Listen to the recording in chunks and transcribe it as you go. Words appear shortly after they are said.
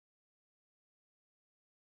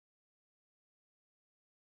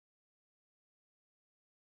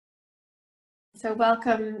So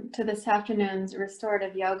welcome to this afternoon's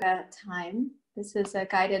restorative yoga time. This is a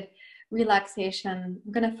guided relaxation.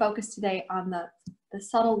 We're going to focus today on the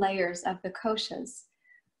subtle layers of the koshas,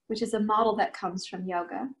 which is a model that comes from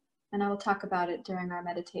yoga, and I will talk about it during our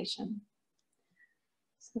meditation.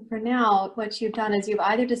 So for now, what you've done is you've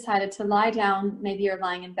either decided to lie down, maybe you're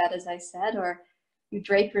lying in bed as I said, or you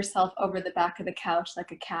drape yourself over the back of the couch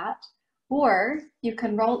like a cat. Or you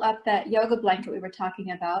can roll up that yoga blanket we were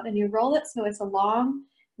talking about, and you roll it so it's a long,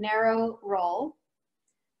 narrow roll.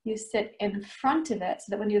 You sit in front of it so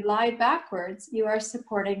that when you lie backwards, you are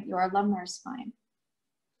supporting your lumbar spine.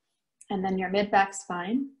 And then your mid-back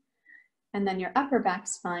spine, and then your upper back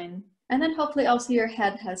spine, and then hopefully also your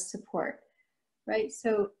head has support, right?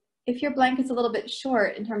 So if your blanket's a little bit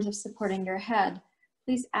short in terms of supporting your head,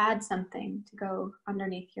 please add something to go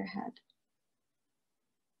underneath your head.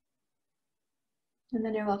 And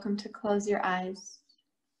then you're welcome to close your eyes.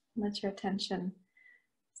 Let your attention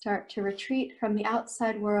start to retreat from the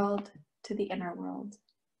outside world to the inner world.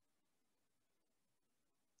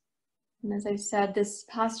 And as I said, this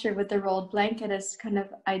posture with the rolled blanket is kind of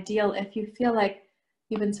ideal if you feel like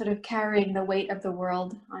you've been sort of carrying the weight of the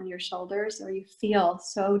world on your shoulders, or you feel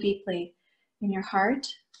so deeply in your heart.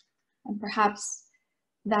 And perhaps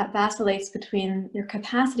that vacillates between your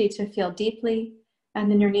capacity to feel deeply and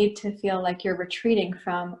then your need to feel like you're retreating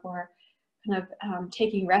from or kind of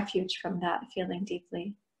taking refuge from that feeling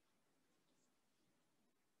deeply.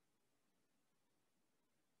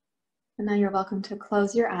 And now you're welcome to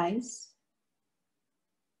close your eyes.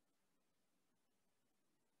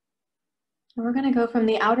 And we're going to go from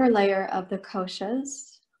the outer layer of the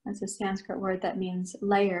koshas. That's a Sanskrit word that means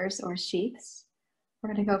layers or sheaths.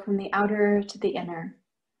 We're going to go from the outer to the inner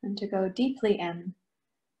and to go deeply in,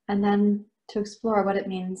 and then to explore what it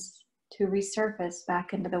means to resurface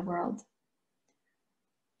back into the world.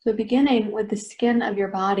 So beginning with the skin of your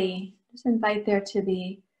body, just invite there to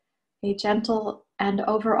be a gentle and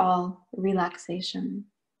overall relaxation.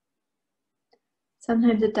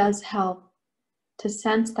 Sometimes it does help to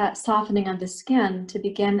sense that softening of the skin to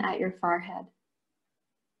begin at your forehead.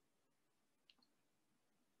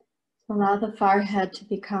 So allow the forehead to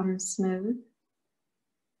become smooth.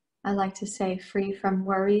 I like to say free from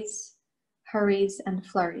worries, hurries, and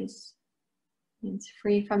flurries. It means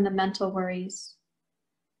free from the mental worries,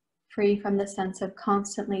 free from the sense of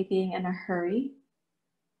constantly being in a hurry,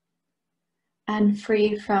 and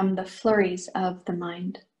free from the flurries of the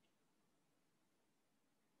mind.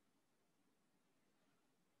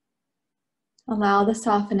 Allow the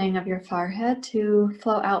softening of your forehead to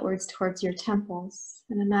flow outwards towards your temples,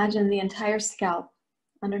 and imagine the entire scalp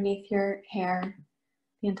underneath your hair,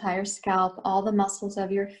 the entire scalp, all the muscles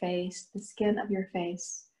of your face, the skin of your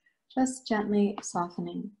face, just gently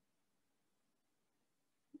softening.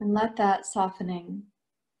 And let that softening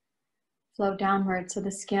flow downward so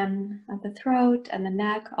the skin of the throat and the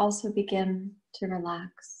neck also begin to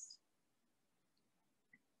relax.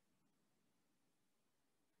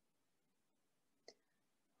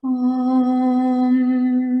 Om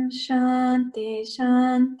Shanti,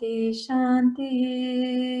 Shanti, Shanti.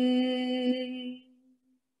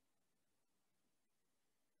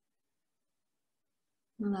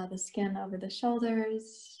 Allow the skin over the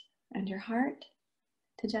shoulders and your heart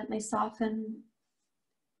to gently soften,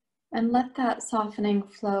 and let that softening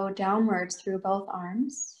flow downwards through both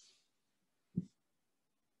arms,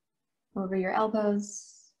 over your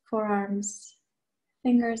elbows, forearms,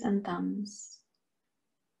 fingers, and thumbs.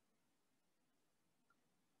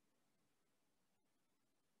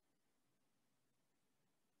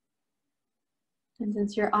 And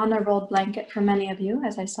since you're on a rolled blanket for many of you,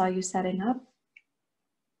 as I saw you setting up,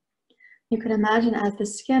 you can imagine as the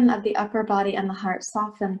skin of the upper body and the heart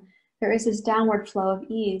soften, there is this downward flow of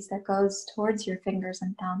ease that goes towards your fingers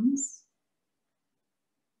and thumbs.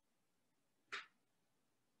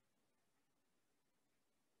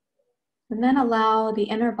 And then allow the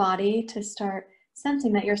inner body to start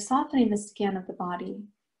sensing that you're softening the skin of the body,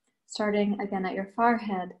 starting again at your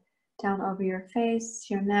forehead, down over your face,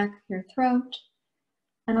 your neck, your throat,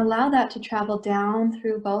 and allow that to travel down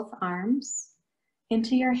through both arms,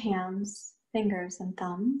 into your hands, fingers, and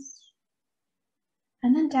thumbs,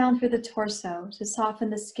 and then down through the torso to soften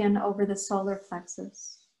the skin over the solar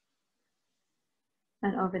plexus,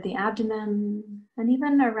 and over the abdomen, and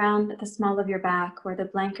even around the small of your back where the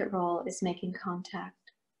blanket roll is making contact.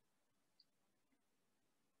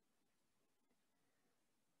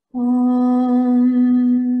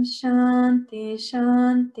 Om Shanti,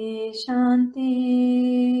 Shanti,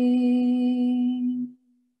 Shanti.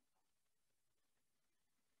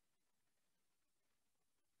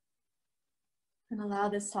 And allow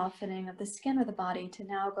this softening of the skin of the body to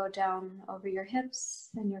now go down over your hips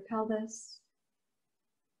and your pelvis.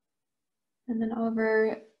 And then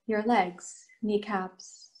over your legs,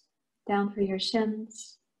 kneecaps, down through your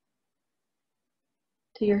shins,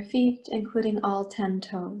 to your feet, including all 10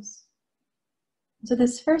 toes. So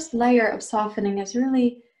this first layer of softening is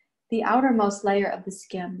really the outermost layer of the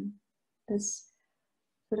skin, this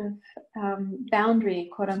sort of boundary,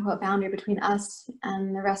 quote unquote, boundary between us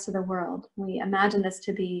and the rest of the world. We imagine this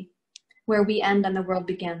to be where we end and the world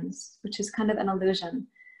begins, which is kind of an illusion.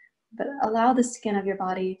 But allow the skin of your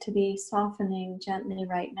body to be softening gently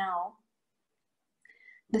right now.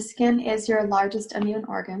 The skin is your largest immune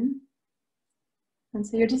organ. And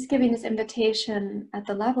so you're just giving this invitation at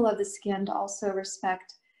the level of the skin to also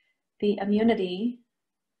respect the immunity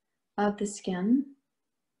of the skin.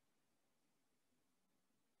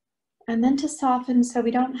 And then to soften so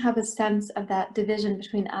we don't have a sense of that division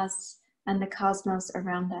between us and the cosmos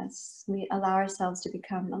around us. We allow ourselves to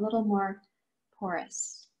become a little more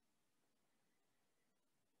porous.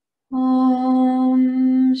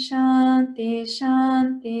 Om Shanti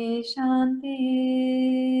Shanti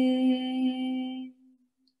Shanti.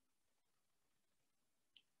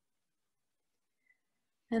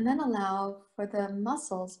 And then allow for the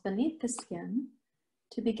muscles beneath the skin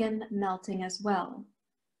to begin melting as well.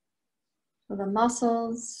 So the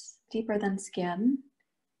muscles deeper than skin.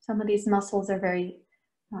 Some of these muscles are very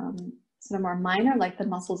sort of more minor, like the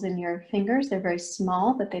muscles in your fingers. They're very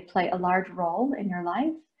small, but they play a large role in your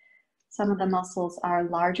life. Some of the muscles are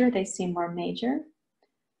larger, they seem more major.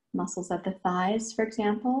 Muscles of the thighs, for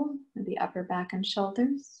example, or the upper back and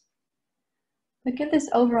shoulders. But give this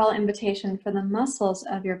overall invitation for the muscles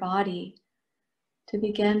of your body to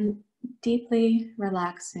begin deeply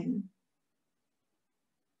relaxing.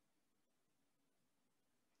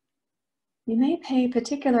 You may pay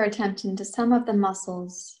particular attention to some of the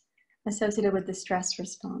muscles associated with the stress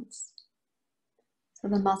response. So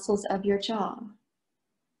the muscles of your jaw,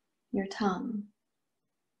 your tongue,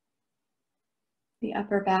 the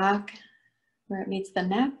upper back where it meets the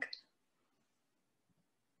neck,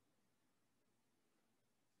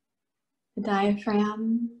 the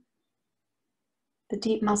diaphragm, the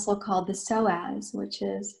deep muscle called the psoas, which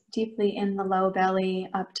is deeply in the low belly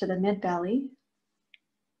up to the mid belly,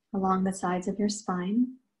 along the sides of your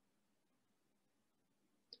spine.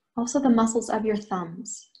 Also the muscles of your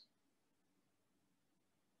thumbs.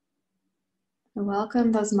 So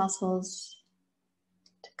welcome those muscles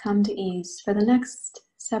to come to ease for the next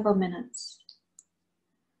several minutes.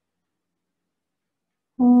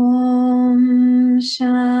 Om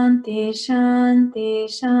Shanti Shanti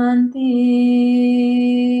Shanti.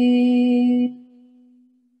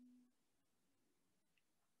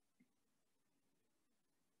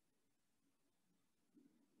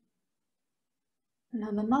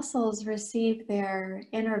 Now the muscles receive their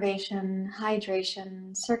innervation,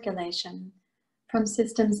 hydration, circulation from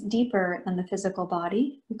systems deeper than the physical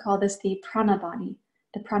body. We call this the Prana body,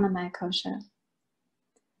 the Pranamaya Kosha.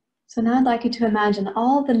 So now I'd like you to imagine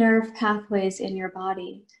all the nerve pathways in your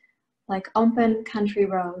body, like open country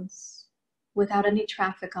roads without any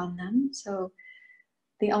traffic on them. So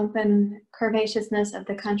the open curvaceousness of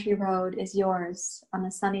the country road is yours on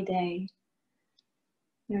a sunny day.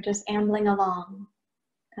 You're just ambling along,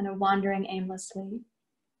 kind of wandering aimlessly.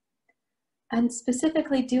 And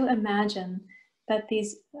specifically do imagine that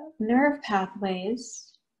these nerve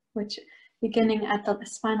pathways, which beginning at the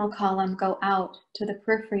spinal column go out to the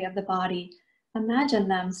periphery of the body, imagine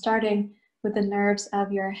them starting with the nerves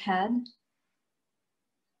of your head,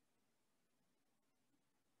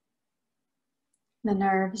 the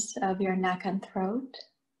nerves of your neck and throat,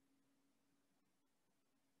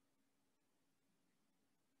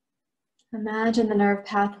 imagine the nerve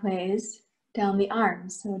pathways down the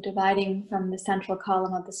arms, so dividing from the central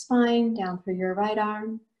column of the spine, down through your right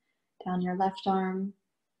arm, down your left arm,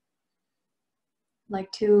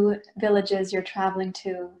 like two villages you're traveling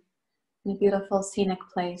to in a beautiful scenic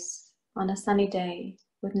place on a sunny day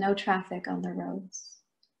with no traffic on the roads.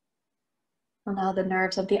 Allow the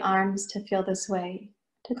nerves of the arms to feel this way,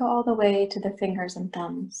 to go all the way to the fingers and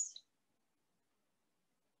thumbs.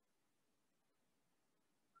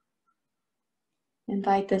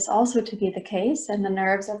 Invite this also to be the case and the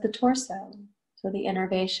nerves of the torso, so the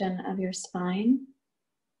innervation of your spine,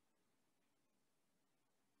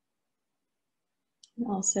 and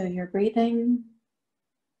also your breathing.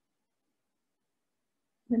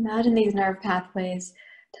 Imagine these nerve pathways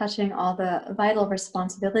touching all the vital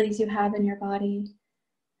responsibilities you have in your body,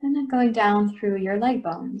 and then going down through your leg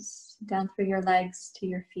bones, down through your legs to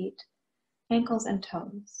your feet, ankles and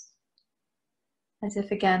toes. as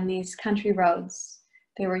if again these country roads,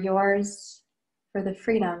 they were yours for the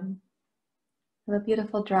freedom of a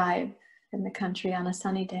beautiful drive in the country on a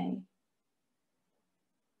sunny day.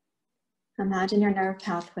 Imagine your nerve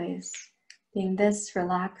pathways being this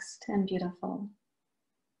relaxed and beautiful.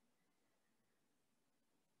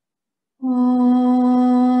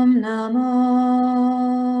 Om Namo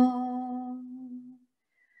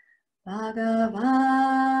Bhagavate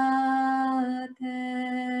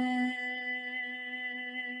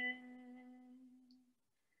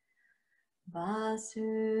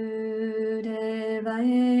Vasudevaya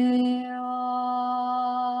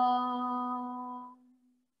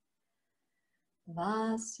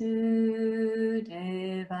Vasudevaya.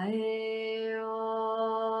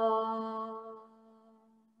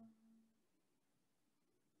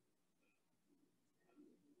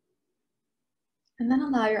 And then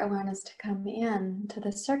allow your awareness to come in to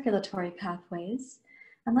the circulatory pathways.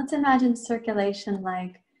 And let's imagine circulation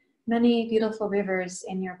like many beautiful rivers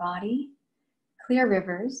in your body, clear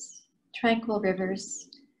rivers, tranquil rivers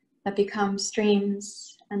that become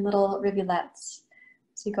streams and little rivulets.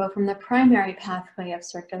 So you go from the primary pathway of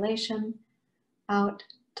circulation out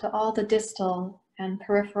to all the distal and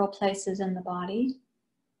peripheral places in the body.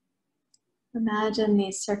 Imagine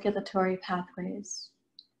these circulatory pathways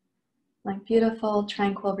like beautiful,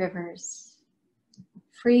 tranquil rivers,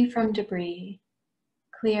 free from debris,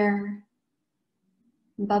 clear,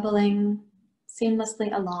 bubbling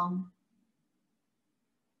seamlessly along.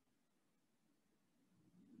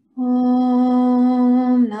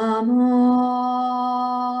 Om Namo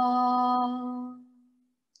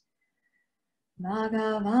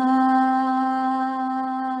Bhagavate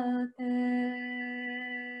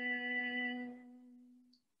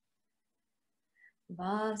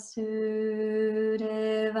Vasudevaya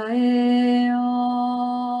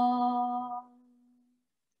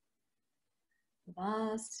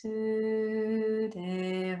Vasudevaya.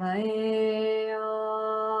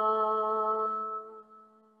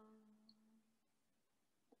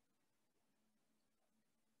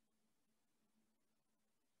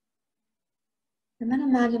 And then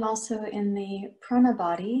imagine also in the prana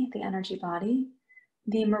body, the energy body,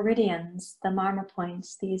 the meridians, the marma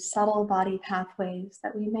points, these subtle body pathways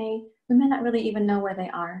that we may not really even know where they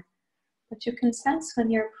are, but you can sense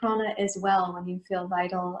when your prana is well, when you feel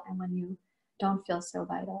vital and when you don't feel so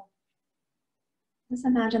vital. Just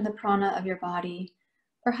imagine the prana of your body,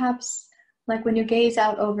 perhaps like when you gaze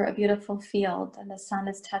out over a beautiful field and the sun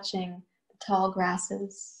is touching the tall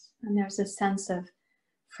grasses and there's a sense of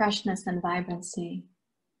freshness and vibrancy.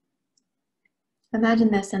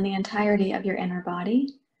 Imagine this in the entirety of your inner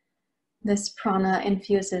body. This prana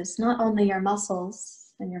infuses not only your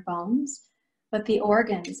muscles and your bones, but the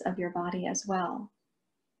organs of your body as well.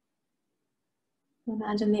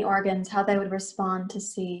 Imagine the organs, how they would respond to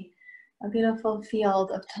see a beautiful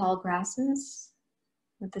field of tall grasses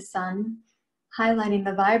with the sun highlighting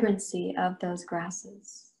the vibrancy of those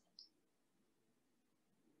grasses.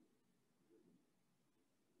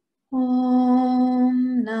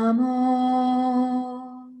 Om Namo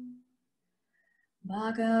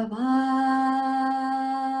Bhagavate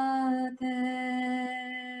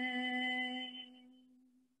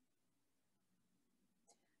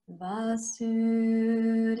Vasudevaya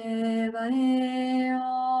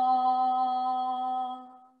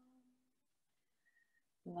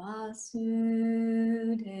Vasudevaya.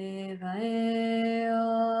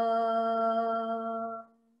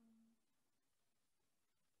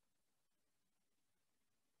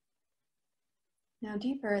 Now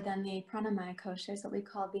deeper than the Pranamaya Kosha is what we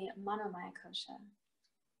call the Manomaya Kosha.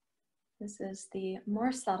 This is the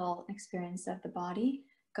more subtle experience of the body,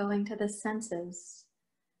 going to the senses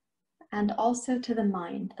and also to the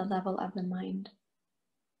mind, the level of the mind.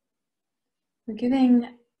 We're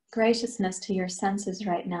giving graciousness to your senses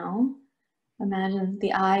right now. Imagine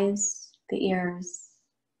the eyes, the ears,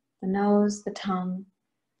 the nose, the tongue.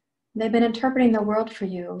 They've been interpreting the world for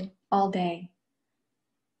you all day,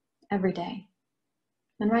 every day.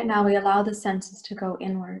 And right now we allow the senses to go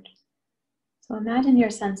inward. So imagine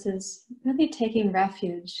your senses really taking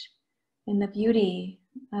refuge in the beauty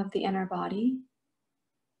of the inner body,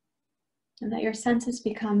 and that your senses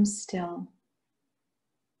become still.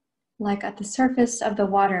 Like at the surface of the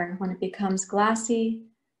water when it becomes glassy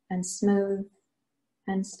and smooth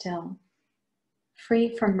and still,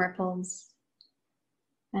 free from ripples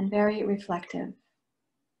and very reflective.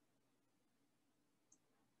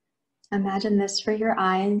 Imagine this for your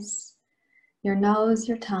eyes, your nose,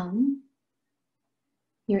 your tongue,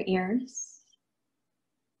 your ears.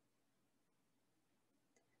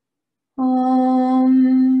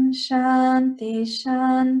 Om Shanti. Shanti,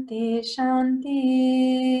 Shanti, Shanti.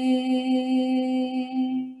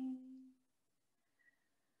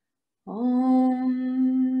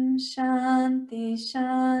 Om Shanti,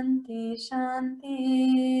 Shanti, Shanti.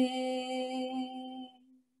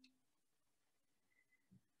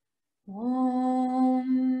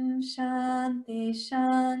 Om Shanti,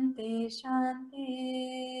 Shanti, Shanti.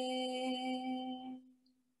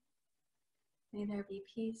 May there be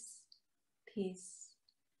peace, peace,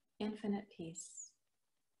 infinite peace.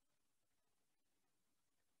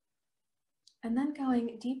 And then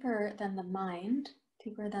going deeper than the mind,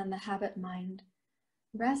 deeper than the habit mind,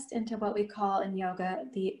 rest into what we call in yoga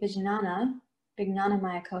the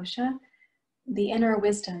Vijnanamaya Kosha, the inner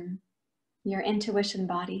wisdom, your intuition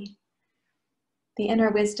body, the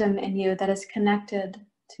inner wisdom in you that is connected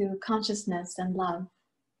to consciousness and love.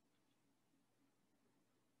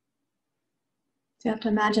 So you have to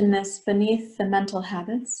imagine this beneath the mental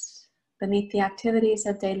habits, beneath the activities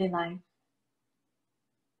of daily life.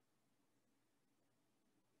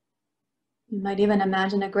 You might even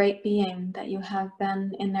imagine a great being that you have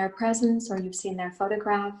been in their presence or you've seen their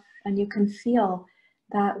photograph, and you can feel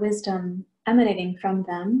that wisdom emanating from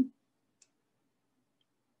them,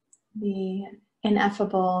 the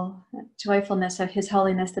ineffable joyfulness of His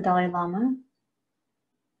Holiness the Dalai Lama,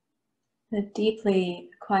 the deeply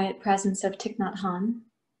quiet presence of Thich Nhat Hanh,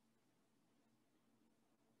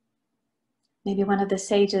 maybe one of the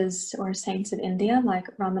sages or saints of India like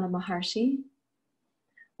Ramana Maharshi,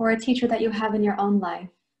 or a teacher that you have in your own life,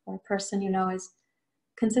 or a person you know is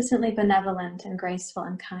consistently benevolent and graceful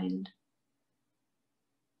and kind.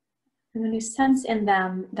 And when you sense in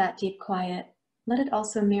them that deep quiet, let it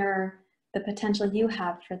also mirror the potential you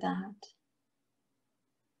have for that.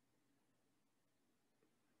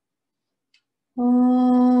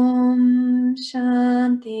 Om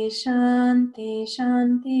Shanti, Shanti,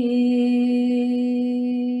 Shanti.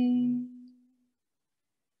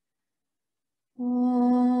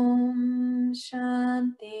 Om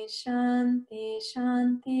Shanti, Shanti,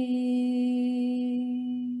 Shanti.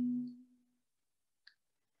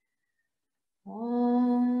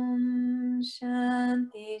 Om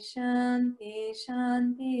Shanti, Shanti,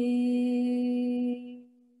 Shanti.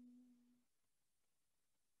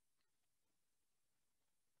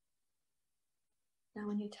 Now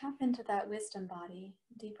when you tap into that wisdom body,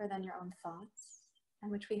 deeper than your own thoughts,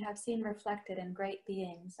 and which we have seen reflected in great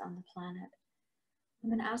beings on the planet, I'm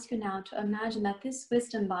going to ask you now to imagine that this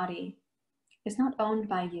wisdom body is not owned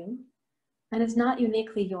by you and is not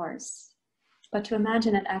uniquely yours, but to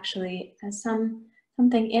imagine it actually as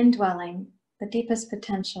something indwelling the deepest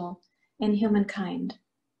potential in humankind.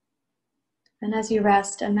 And as you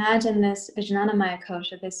rest, imagine this Vijnanamaya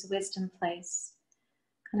Kosha, this wisdom place,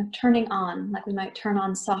 kind of turning on, like we might turn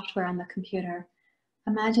on software on the computer.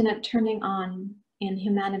 Imagine it turning on in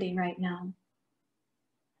humanity right now.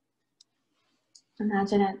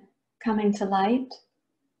 Imagine it coming to light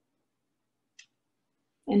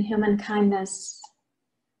in human kindness,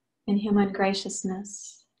 in human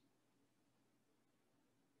graciousness.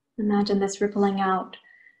 Imagine this rippling out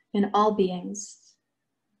in all beings,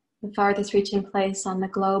 the farthest reaching place on the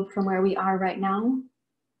globe from where we are right now.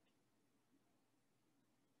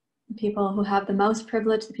 The people who have the most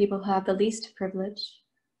privilege, the people who have the least privilege,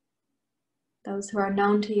 those who are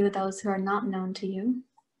known to you, those who are not known to you.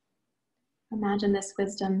 Imagine this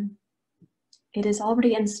wisdom. It is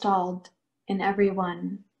already installed in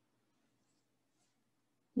everyone,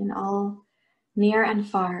 in all near and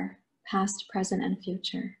far, past, present, and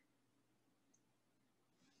future.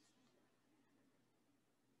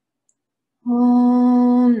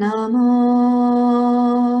 Om Namo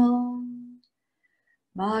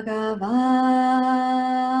Bhagavate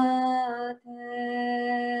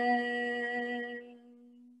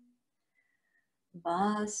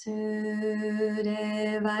Vasudevaya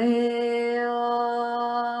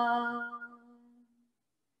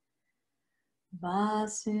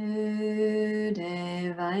Vasudevaya.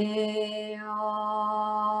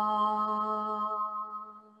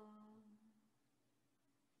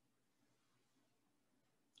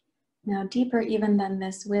 Now, deeper even than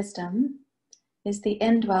this wisdom is the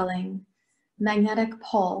indwelling magnetic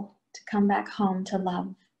pull to come back home to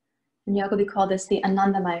love. In yoga, we call this the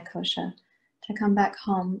Anandamaya Kosha, to come back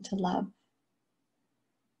home to love.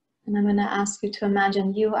 And I'm going to ask you to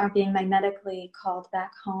imagine you are being magnetically called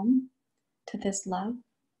back home to this love,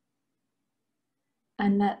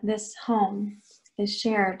 and that this home is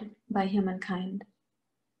shared by humankind.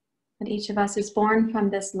 That each of us is born from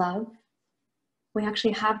this love. We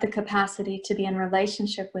actually have the capacity to be in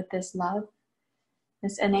relationship with this love,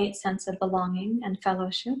 this innate sense of belonging and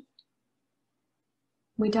fellowship.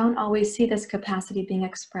 We don't always see this capacity being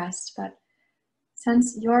expressed, but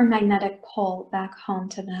sense your magnetic pull back home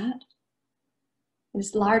to that. It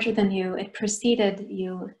is larger than you, it preceded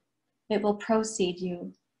you, it will proceed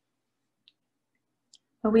you.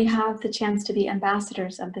 But we have the chance to be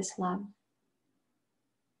ambassadors of this love.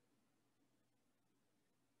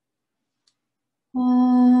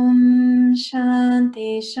 Om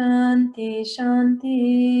Shanti Shanti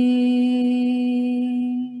Shanti.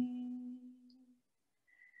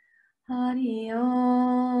 Hare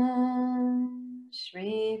Om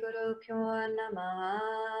Shri Guru Pyo Namaha.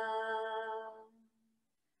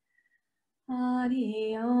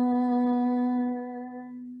 Hare Om.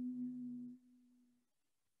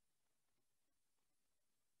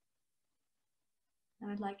 I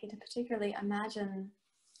would like you to particularly imagine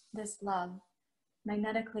this love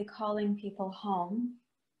magnetically calling people home.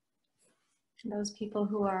 Those people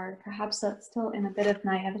who are perhaps still in a bit of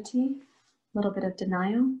naivety, a little bit of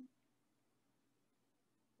denial.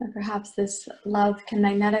 And perhaps this love can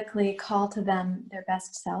magnetically call to them their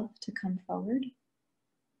best self to come forward.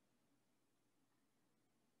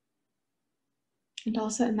 And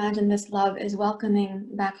also imagine this love is welcoming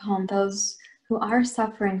back home those who are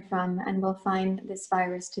suffering from and will find this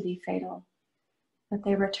virus to be fatal. That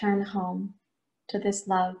they return home to this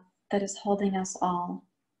love that is holding us all.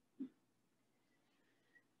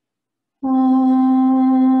 Om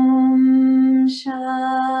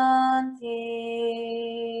Shanti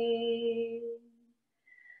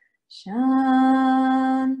Shanti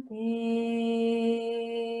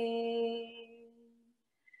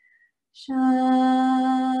Shanti.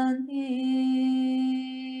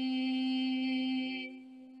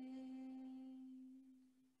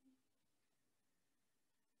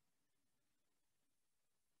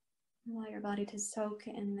 Allow your body to soak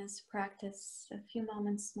in this practice a few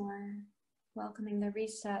moments more, welcoming the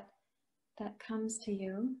reset that comes to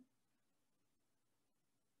you.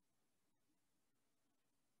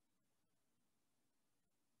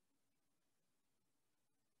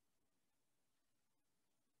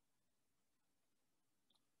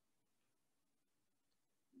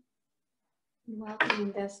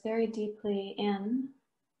 Welcoming this very deeply in.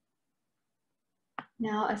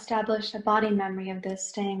 Now establish a body memory of this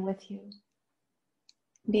staying with you,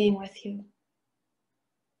 being with you.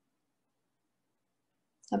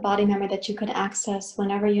 A body memory that you could access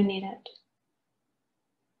whenever you need it.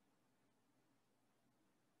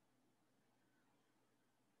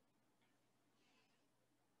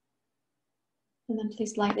 And then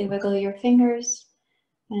please lightly wiggle your fingers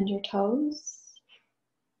and your toes.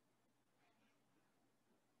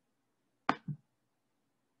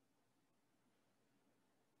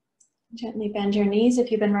 Gently bend your knees.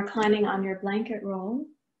 If you've been reclining on your blanket roll,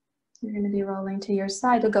 you're going to be rolling to your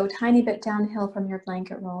side. We'll go a tiny bit downhill from your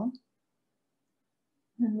blanket roll.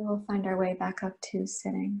 And we'll find our way back up to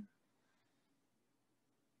sitting.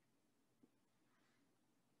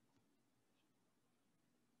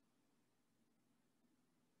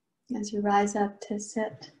 As you rise up to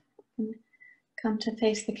sit and come to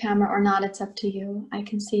face the camera or not, it's up to you. I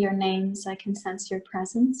can see your names. I can sense your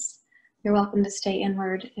presence. You're welcome to stay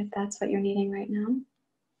inward if that's what you're needing right now.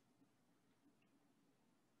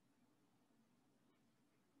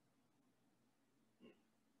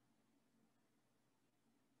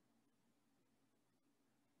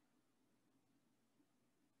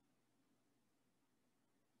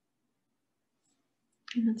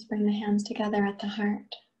 And let's bring the hands together at the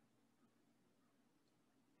heart.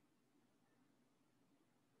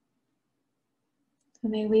 So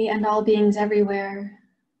may we and all beings everywhere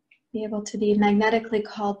be able to be magnetically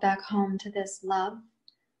called back home to this love.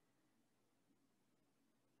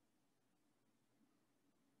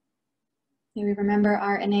 May we remember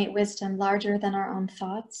our innate wisdom larger than our own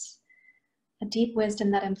thoughts, a deep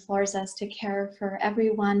wisdom that implores us to care for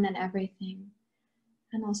everyone and everything,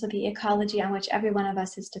 and also the ecology on which every one of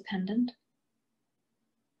us is dependent.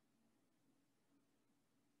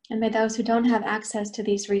 And may those who don't have access to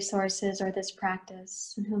these resources or this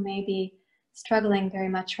practice, and who may be struggling very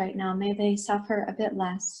much right now, may they suffer a bit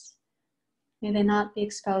less. May they not be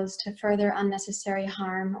exposed to further unnecessary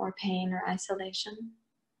harm or pain or isolation.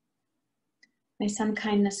 May some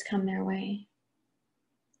kindness come their way.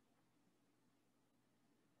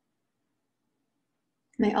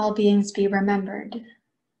 May all beings be remembered.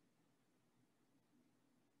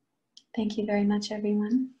 Thank you very much,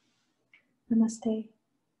 everyone. Namaste.